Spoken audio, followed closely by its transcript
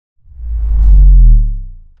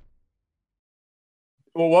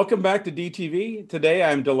Well, welcome back to DTV. Today,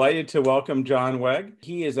 I'm delighted to welcome John Weg.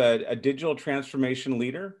 He is a digital transformation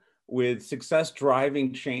leader with success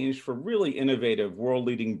driving change for really innovative,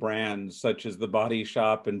 world-leading brands such as The Body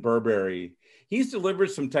Shop and Burberry. He's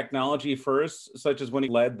delivered some technology first, such as when he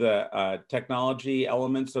led the technology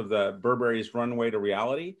elements of the Burberry's Runway to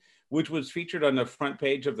Reality, which was featured on the front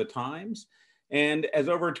page of the Times. And has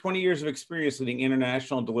over 20 years of experience leading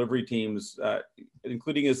international delivery teams,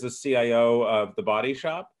 including as the CIO of The Body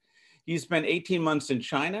Shop. He spent 18 months in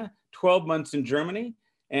China, 12 months in Germany.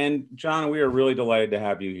 And John, we are really delighted to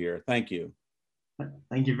have you here. Thank you.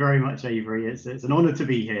 Thank you very much, Avery. It's an honor to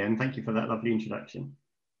be here, and thank you for that lovely introduction.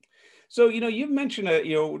 So, you've mentioned, as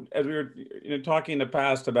we were talking in the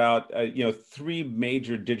past about, three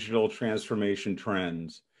major digital transformation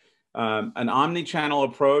trends. An omni-channel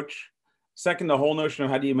approach. Second, the whole notion of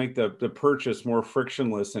how do you make the purchase more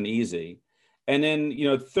frictionless and easy. And then,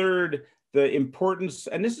 third, the importance,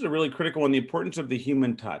 and this is a really critical one, the importance of the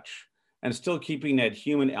human touch and still keeping that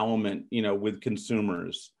human element, with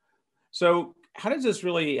consumers. So how does this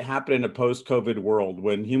really happen in a post-COVID world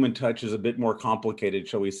when human touch is a bit more complicated,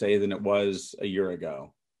 shall we say, than it was a year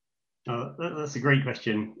ago? That's a great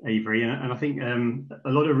question, Avery. And I think a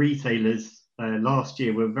lot of retailers last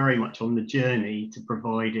year were very much on the journey to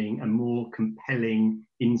providing a more compelling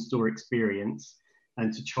in-store experience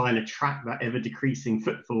and to try and attract that ever-decreasing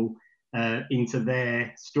footfall into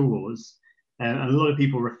their stores. And a lot of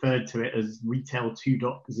people referred to it as Retail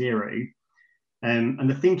 2.0. And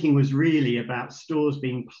the thinking was really about stores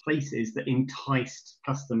being places that enticed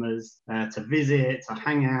customers to visit, to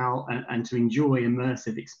hang out, and to enjoy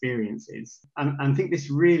immersive experiences. And I think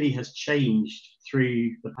this really has changed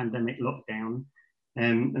through the pandemic lockdown.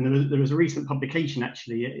 And there was a recent publication,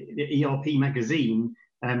 actually, the ERP magazine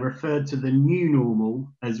referred to the new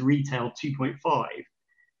normal as Retail 2.5.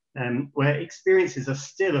 Where experiences are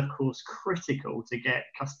still, of course, critical to get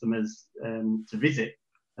customers to visit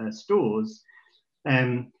stores.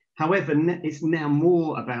 However, it's now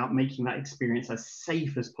more about making that experience as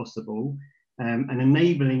safe as possible and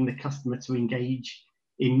enabling the customer to engage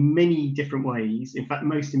in many different ways. In fact,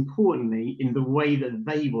 most importantly, in the way that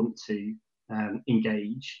they want to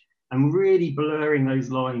engage, and really blurring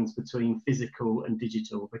those lines between physical and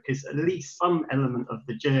digital, because at least some element of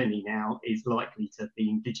the journey now is likely to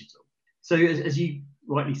be digital. So as you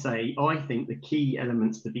rightly say, I think the key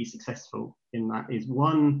elements to be successful in that is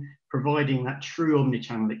one, providing that true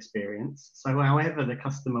omnichannel experience. So however the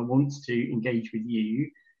customer wants to engage with you,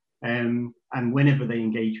 and whenever they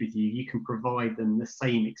engage with you, you can provide them the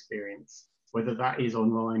same experience, whether that is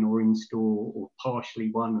online or in store or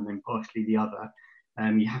partially one and then partially the other.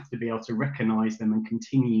 You have to be able to recognize them and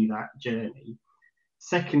continue that journey.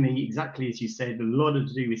 Secondly, exactly as you said, a lot to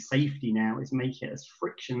do with safety now is make it as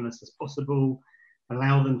frictionless as possible,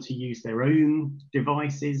 allow them to use their own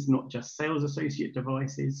devices, not just sales associate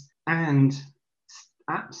devices. And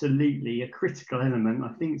absolutely a critical element,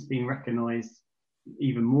 I think it's been recognized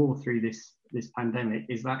even more through this pandemic,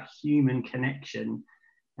 is that human connection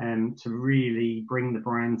to really bring the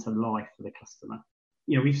brand to life for the customer.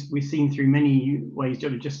 We've seen through many ways,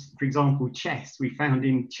 just for example, chess. We found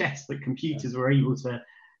in chess that computers were able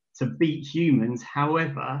to beat humans.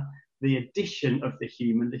 However, the addition of the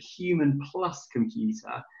human plus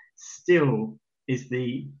computer, still is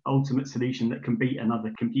the ultimate solution that can beat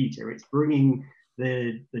another computer. It's bringing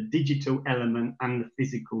the digital element and the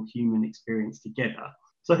physical human experience together.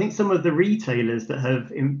 So I think some of the retailers that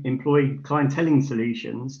have employed clienteling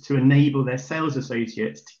solutions to enable their sales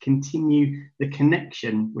associates to continue the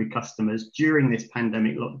connection with customers during this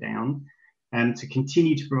pandemic lockdown and to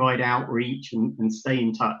continue to provide outreach and stay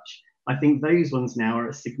in touch, I think those ones now are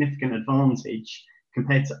a significant advantage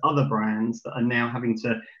compared to other brands that are now having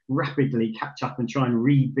to rapidly catch up and try and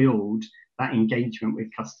rebuild that engagement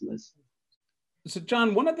with customers. So,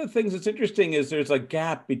 John, one of the things that's interesting is there's a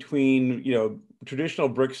gap between, traditional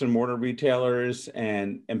bricks and mortar retailers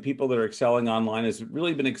and people that are excelling online has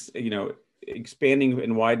really been, expanding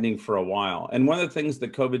and widening for a while. And one of the things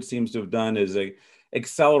that COVID seems to have done is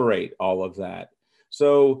accelerate all of that.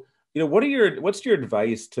 So, what's your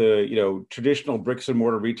advice to, traditional bricks and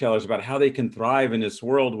mortar retailers about how they can thrive in this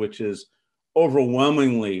world, which is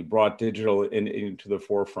overwhelmingly brought digital into the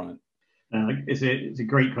forefront? It's a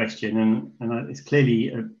great question, and it's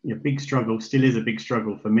clearly a big struggle, still is a big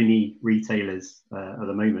struggle for many retailers at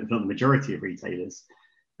the moment, if not the majority of retailers.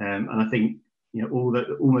 And I think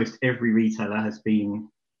almost every retailer has been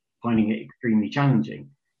finding it extremely challenging.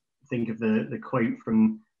 Think of the quote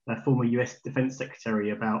from the former US Defense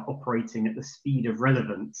Secretary about operating at the speed of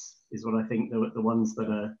relevance is what I think the ones that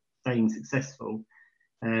are staying successful.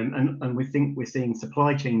 And we think we're seeing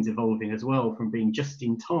supply chains evolving as well, from being just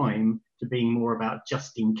in time to being more about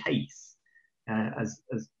just in case, as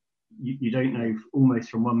you don't know almost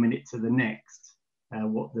from 1 minute to the next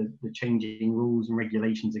what the changing rules and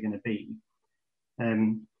regulations are going to be.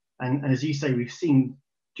 And as you say, we've seen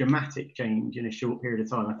dramatic change in a short period of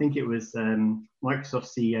time. I think it was Microsoft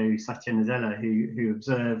CEO Satya Nadella who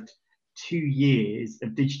observed 2 years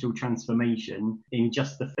of digital transformation in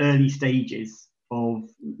just the early stages of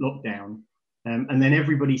lockdown. And then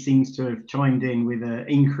everybody seems to have chimed in with an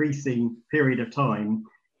increasing period of time.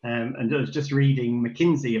 And I was just reading,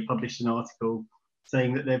 McKinsey have published an article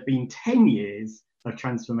saying that there have been 10 years of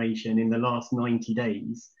transformation in the last 90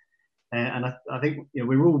 days. And I think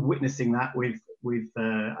we're all witnessing that with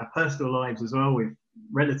our personal lives as well, with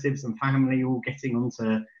relatives and family all getting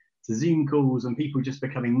onto Zoom calls, and people just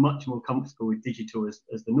becoming much more comfortable with digital as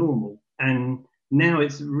the normal. And now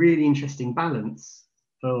it's a really interesting balance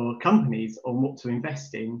for companies on what to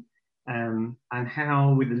invest in, and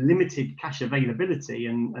how, with the limited cash availability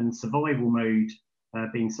and survival mode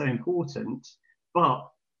being so important, but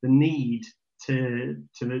the need to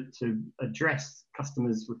address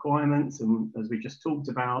customers' requirements, and as we just talked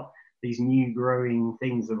about, these new growing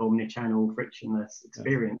things of omnichannel, frictionless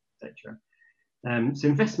experience, etc. So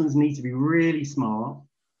investments need to be really smart,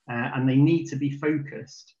 and they need to be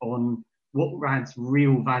focused on what adds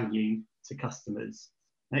real value to customers.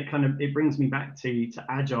 And it brings me back to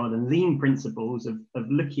agile and lean principles of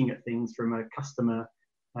looking at things from a customer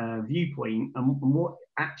viewpoint, and what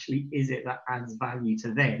actually is it that adds value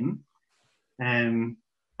to them. And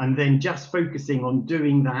then just focusing on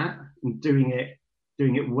doing that and doing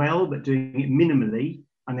it well, but doing it minimally,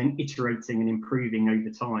 and then iterating and improving over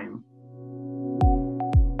time.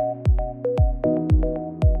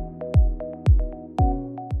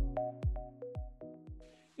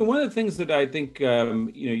 And one of the things that I think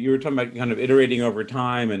you were talking about, kind of iterating over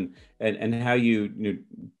time, and how you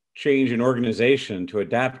change an organization to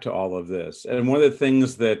adapt to all of this. And one of the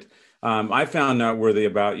things that I found noteworthy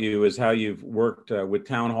about you is how you've worked with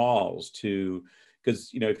town halls because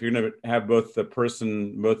if you're going to have both the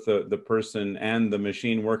person and the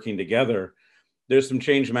machine working together, there's some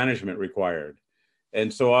change management required.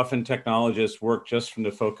 And so often technologists work just from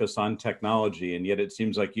the focus on technology, and yet it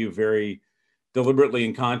seems like you very deliberately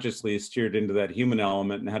and consciously steered into that human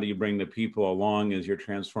element, and how do you bring the people along as you're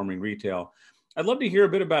transforming retail. I'd love to hear a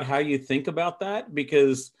bit about how you think about that,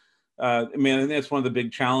 because I think that's one of the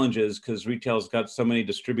big challenges, because retail's got so many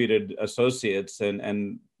distributed associates,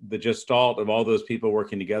 and the gestalt of all those people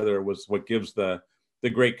working together was what gives the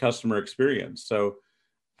great customer experience. So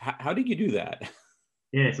how do you do that?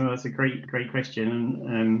 Yeah, so that's a great question,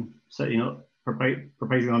 and certainly not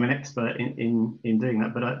proposing I'm an expert in doing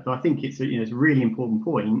that, but I think it's a really important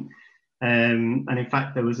point. And in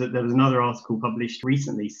fact, there was another article published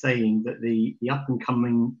recently saying that the up and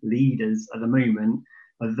coming leaders at the moment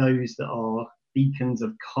are those that are beacons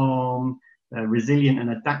of calm, resilient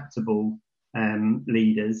and adaptable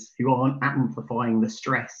leaders who aren't amplifying the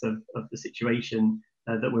stress of the situation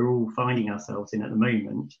that we're all finding ourselves in at the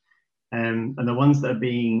moment. And the ones that are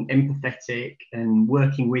being empathetic and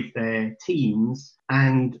working with their teams,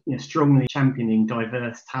 and strongly championing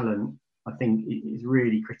diverse talent, I think is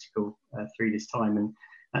really critical through this time.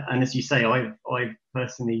 And as you say, I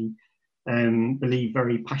personally believe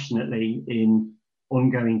very passionately in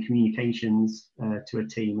ongoing communications to a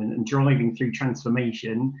team, and driving through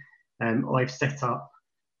transformation. I've set up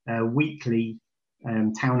weekly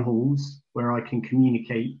town halls where I can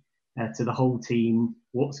communicate to the whole team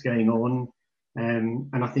what's going on. And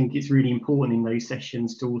I think it's really important in those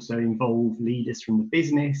sessions to also involve leaders from the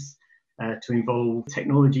business, to involve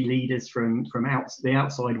technology leaders from the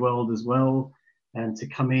outside world as well, and to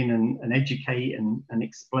come in and educate and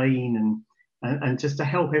explain, and just to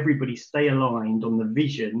help everybody stay aligned on the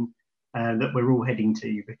vision that we're all heading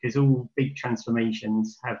to, because all big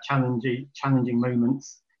transformations have challenging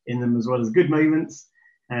moments in them as well as good moments.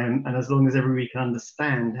 And as long as everybody can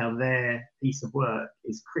understand how their piece of work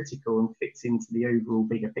is critical and fits into the overall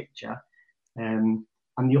bigger picture, and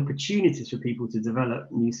the opportunities for people to develop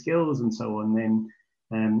new skills and so on, then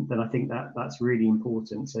I think that's really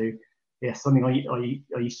important. So yeah, something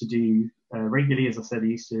I used to do regularly. As I said, I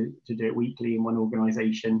used to do it weekly in one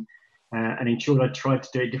organisation, and ensured I tried to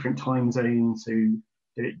do it different time zones, so do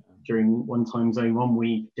it during one time zone one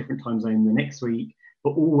week, different time zone the next week,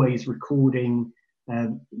 but always recording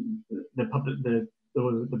the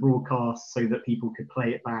broadcast so that people could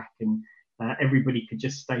play it back, and everybody could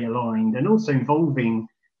just stay aligned, and also involving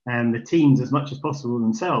the teams as much as possible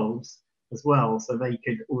themselves as well, so they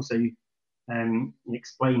could also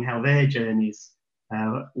explain how their journeys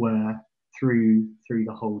were through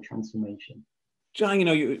the whole transformation. John,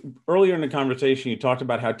 earlier in the conversation, you talked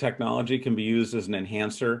about how technology can be used as an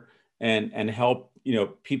enhancer and help,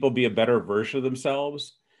 people be a better version of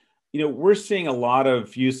themselves. We're seeing a lot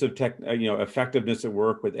of use of tech, effectiveness at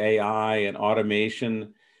work with AI and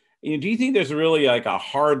automation. Do you think there's really like a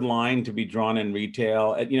hard line to be drawn in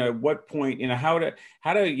retail? At what point, how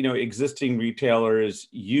do existing retailers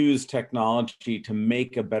use technology to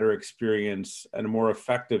make a better experience and a more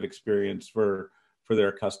effective experience for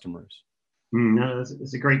their customers? No,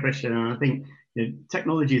 that's a great question. And I think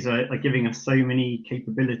technologies are giving us so many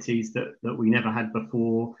capabilities that we never had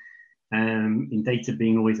before. In data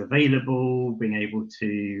being always available, being able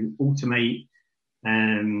to automate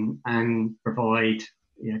and provide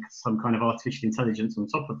some kind of artificial intelligence on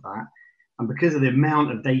top of that. And because of the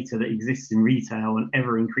amount of data that exists in retail, an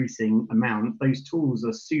ever increasing amount, those tools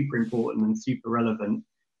are super important and super relevant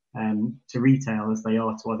to retail as they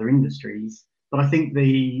are to other industries. But I think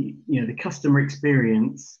the customer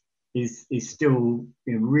experience is still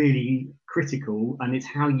really critical, and it's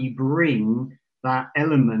how you bring that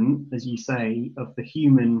element, as you say, of the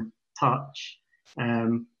human touch,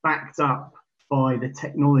 backed up by the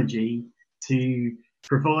technology to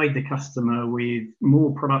provide the customer with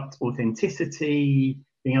more product authenticity,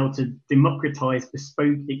 being able to democratize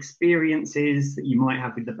bespoke experiences that you might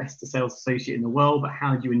have with the best sales associate in the world, but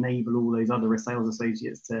how do you enable all those other sales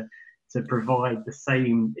associates to provide the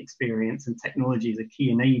same experience? And technology is a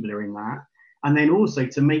key enabler in that. And then also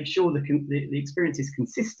to make sure the experience is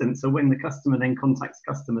consistent. So when the customer then contacts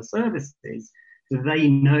customer services, so they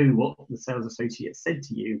know what the sales associate said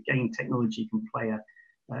to you. Again, technology can play a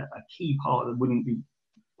key part that wouldn't be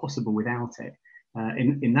possible without it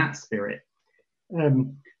in that spirit. I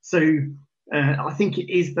think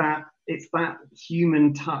it's that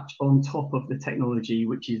human touch on top of the technology,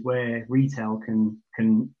 which is where retail can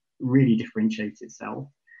really differentiate itself.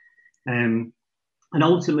 And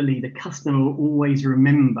ultimately, the customer will always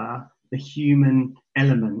remember the human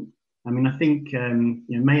element. I mean, I think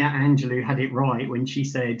Maya Angelou had it right when she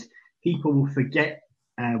said, people will forget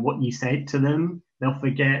what you said to them, they'll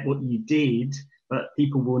forget what you did, but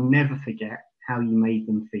people will never forget how you made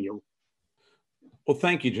them feel. Well,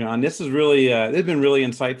 thank you, John. This has been really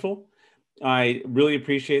insightful. I really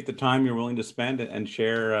appreciate the time you're willing to spend and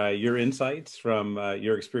share your insights from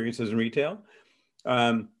your experiences in retail.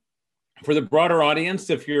 For the broader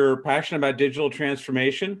audience, if you're passionate about digital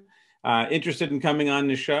transformation, interested in coming on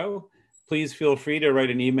the show, please feel free to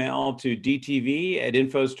write an email to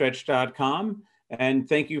dtv@infostretch.com. And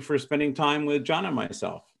thank you for spending time with John and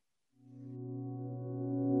myself.